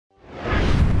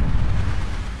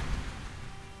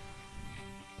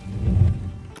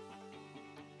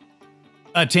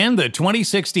Attend the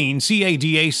 2016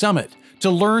 CADA Summit to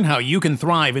learn how you can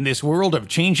thrive in this world of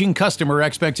changing customer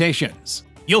expectations.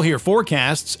 You'll hear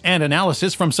forecasts and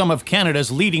analysis from some of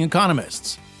Canada's leading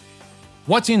economists.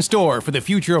 What's in store for the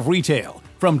future of retail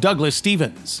from Douglas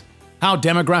Stevens. How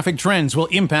demographic trends will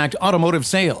impact automotive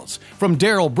sales from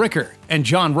Daryl Bricker and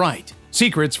John Wright.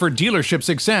 Secrets for dealership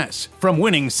success from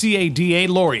winning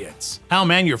CADA laureates. How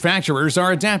manufacturers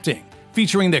are adapting,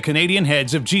 featuring the Canadian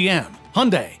heads of GM,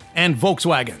 Hyundai, and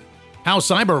Volkswagen. How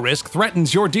cyber risk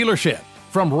threatens your dealership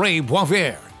from Ray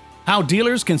Boisvert. How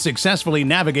dealers can successfully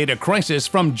navigate a crisis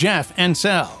from Jeff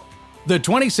Ansell. The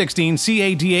 2016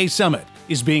 CADA Summit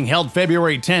is being held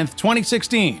February 10th,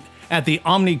 2016 at the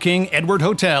Omni King Edward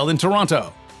Hotel in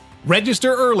Toronto.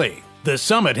 Register early. The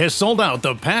summit has sold out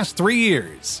the past 3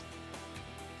 years.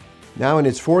 Now in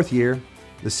its fourth year,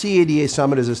 the CADA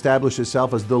Summit has established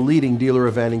itself as the leading dealer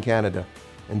event in Canada,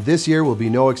 and this year will be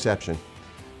no exception.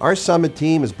 Our summit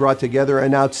team has brought together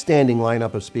an outstanding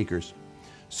lineup of speakers.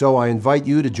 So I invite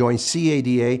you to join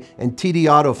CADA and TD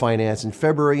Auto Finance in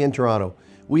February in Toronto.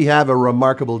 We have a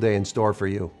remarkable day in store for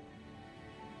you.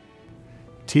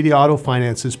 TD Auto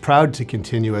Finance is proud to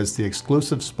continue as the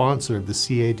exclusive sponsor of the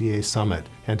CADA Summit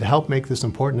and to help make this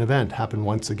important event happen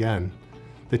once again.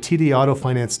 The TD Auto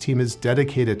Finance team is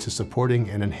dedicated to supporting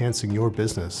and enhancing your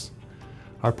business.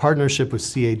 Our partnership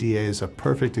with CADA is a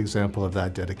perfect example of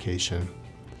that dedication.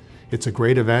 It's a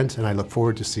great event and I look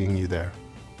forward to seeing you there.